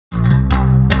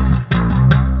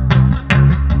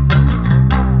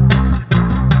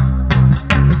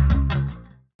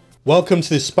Welcome to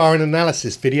this sparring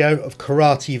analysis video of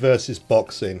karate versus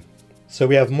boxing. So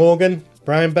we have Morgan,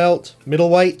 brown belt,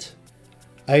 middleweight,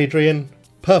 Adrian,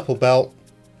 purple belt,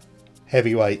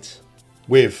 heavyweight,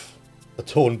 with a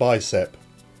torn bicep.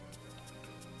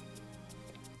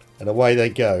 And away they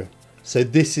go. So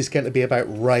this is going to be about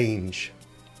range,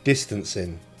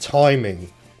 distancing,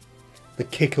 timing. The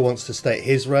kicker wants to stay at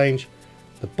his range.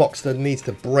 The boxer needs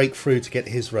to break through to get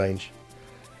his range.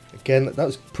 Again, that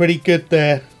was pretty good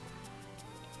there.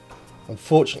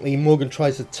 Unfortunately, Morgan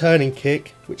tries a turning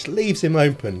kick, which leaves him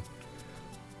open.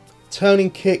 Turning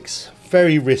kicks,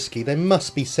 very risky. They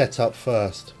must be set up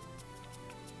first.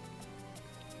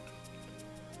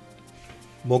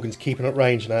 Morgan's keeping up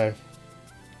range now.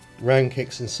 Round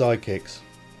kicks and side kicks.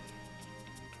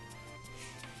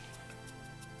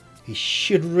 He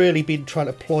should really be trying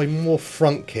to employ more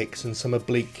front kicks and some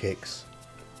oblique kicks.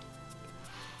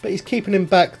 But he's keeping him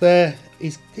back there.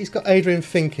 He's got Adrian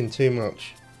thinking too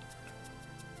much.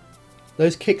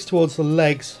 Those kicks towards the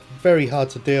legs, very hard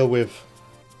to deal with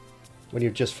when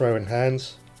you're just throwing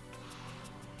hands.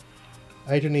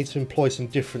 Adrian needs to employ some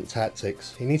different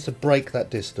tactics. He needs to break that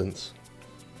distance.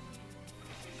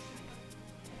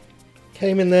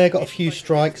 Came in there, got a few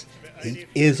strikes. He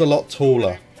is a lot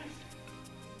taller.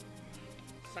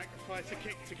 Sacrifice a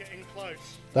kick to get in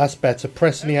close. That's better.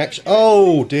 Pressing the action.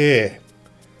 Oh dear.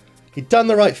 He'd done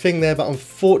the right thing there, but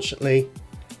unfortunately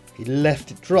he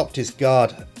dropped his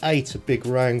guard, ate a big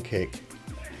round kick.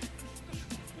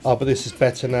 Oh, but this is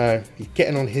better now. He's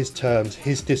getting on his terms,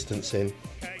 his distancing.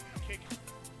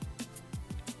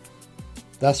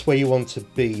 That's where you want to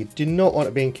be. You do not want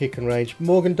to be in kicking range.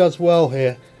 Morgan does well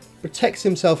here. Protects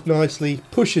himself nicely,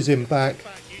 pushes him back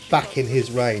in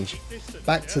his range.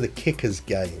 Back to the kicker's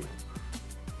game.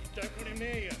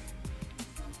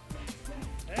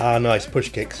 Ah, nice. Push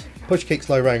kicks. Push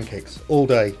kicks, low round kicks. All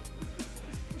day.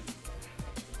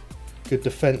 Good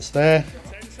defence there.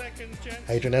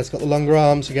 Adrian has got the longer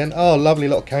arms again. Oh, lovely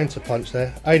little counter punch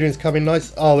there. Adrian's coming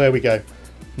nice. Oh, there we go.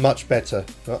 Much better.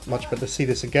 Much better. See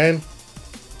this again.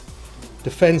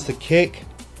 Defends the kick.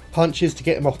 Punches to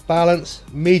get him off balance.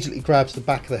 Immediately grabs the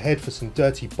back of the head for some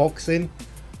dirty boxing.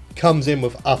 Comes in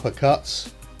with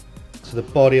uppercuts to the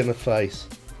body and the face.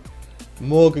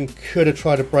 Morgan could have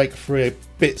tried to break free a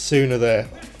bit sooner there.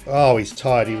 Oh, he's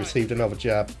tired. He received another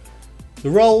jab. The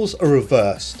roles are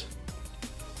reversed.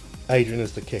 Adrian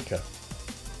is the kicker.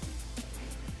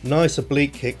 Nice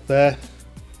oblique kick there,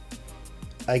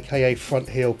 aka front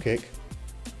heel kick.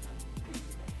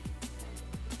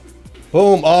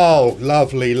 Boom! Oh,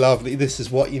 lovely, lovely. This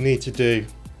is what you need to do.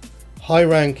 High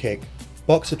round kick.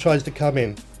 Boxer tries to come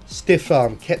in. Stiff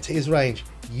arm, kept to his range.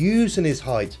 Using his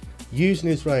height, using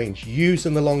his range,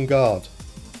 using the long guard.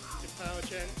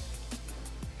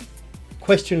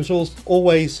 Question is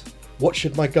always, what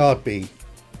should my guard be?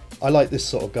 I like this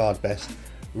sort of guard best.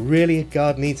 Really, a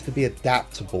guard needs to be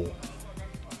adaptable.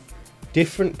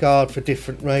 Different guard for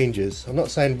different ranges. I'm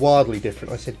not saying wildly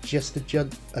different. I said just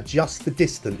adjust the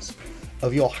distance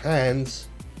of your hands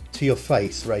to your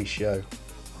face ratio.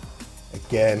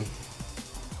 Again,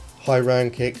 high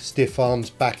round kick, stiff arms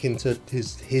back into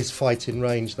his fighting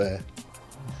range there.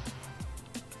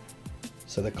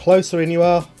 So the closer in you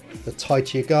are, the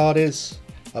tighter your guard is.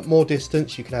 At more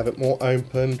distance, you can have it more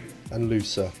open and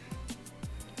looser.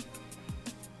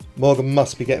 Morgan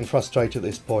must be getting frustrated at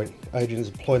this point. Adrian's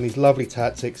employing these lovely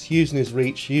tactics, using his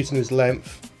reach, using his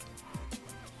length.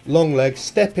 Long legs,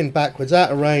 stepping backwards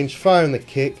out of range, throwing the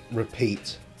kick,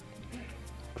 repeat.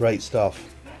 Great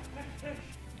stuff.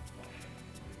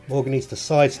 Morgan needs to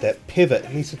sidestep, pivot,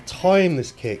 he needs to time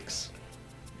his kicks.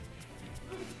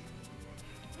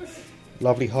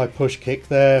 Lovely high push kick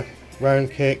there,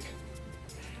 round kick.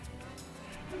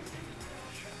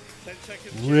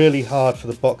 Really hard for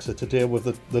the boxer to deal with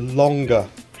the longer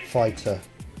fighter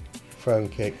throwing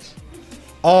kicks.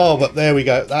 Oh, but there we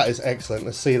go. That is excellent.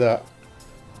 Let's see that.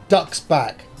 Ducks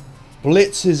back.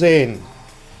 Blitzes in.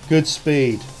 Good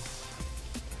speed.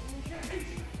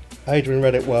 Adrian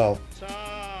read it well.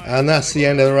 And that's the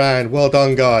end of the round. Well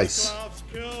done, guys.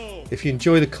 If you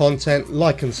enjoy the content,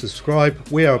 like and subscribe.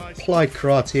 We are Applied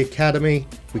Karate Academy.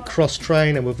 We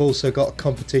cross-train and we've also got a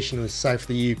competition in the south of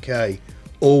the UK.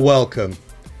 All welcome.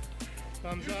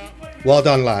 Well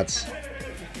done, lads.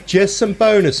 Just some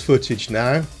bonus footage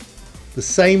now. The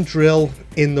same drill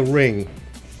in the ring.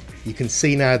 You can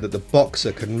see now that the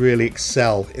boxer can really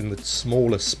excel in the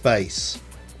smaller space.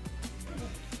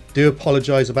 Do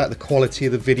apologise about the quality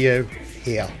of the video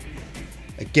here.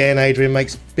 Again, Adrian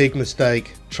makes big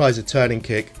mistake. Tries a turning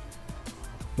kick.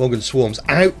 Morgan swarms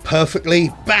out perfectly.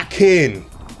 Back in.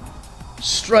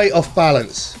 Straight off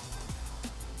balance.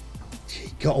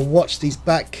 Got to watch these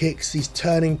back kicks, these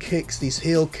turning kicks, these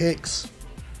heel kicks.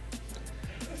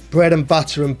 Bread and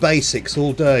butter and basics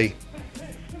all day.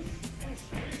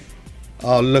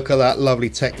 Oh, look at that lovely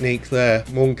technique there.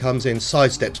 Morgan comes in,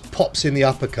 sidesteps, pops in the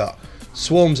uppercut,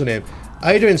 swarms on him.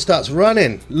 Adrian starts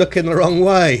running, looking the wrong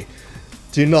way.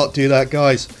 Do not do that,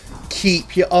 guys.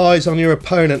 Keep your eyes on your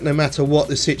opponent no matter what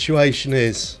the situation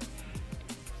is.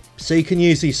 So you can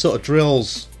use these sort of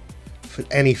drills for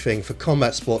anything, for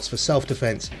combat sports, for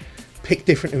self-defense. Pick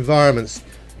different environments.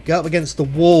 Go up against the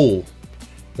wall.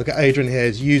 Look at Adrian here,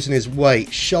 he's using his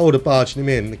weight, shoulder barging him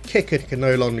in. The kicker can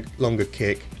no longer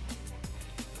kick.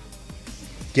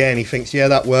 Again, he thinks, yeah,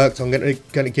 that worked. I'm going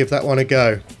to give that one a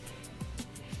go.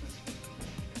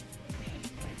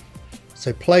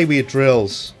 So play with your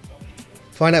drills.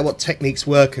 Find out what technique's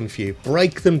working for you.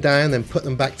 Break them down, then put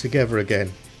them back together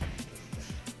again.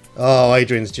 Oh,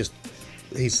 Adrian's just...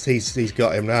 He's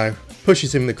got him now.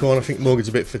 Pushes him in the corner. I think Morgan's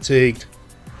a bit fatigued.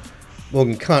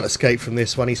 Morgan can't escape from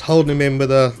this one. He's holding him in with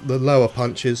the lower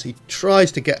punches. He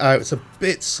tries to get out. It's a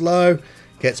bit slow.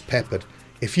 Gets peppered.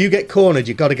 If you get cornered,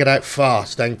 you've got to get out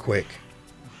fast and quick.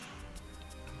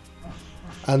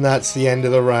 And that's the end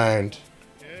of the round.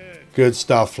 Good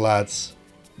stuff, lads.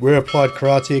 We're Applied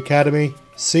Karate Academy.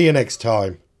 See you next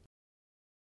time.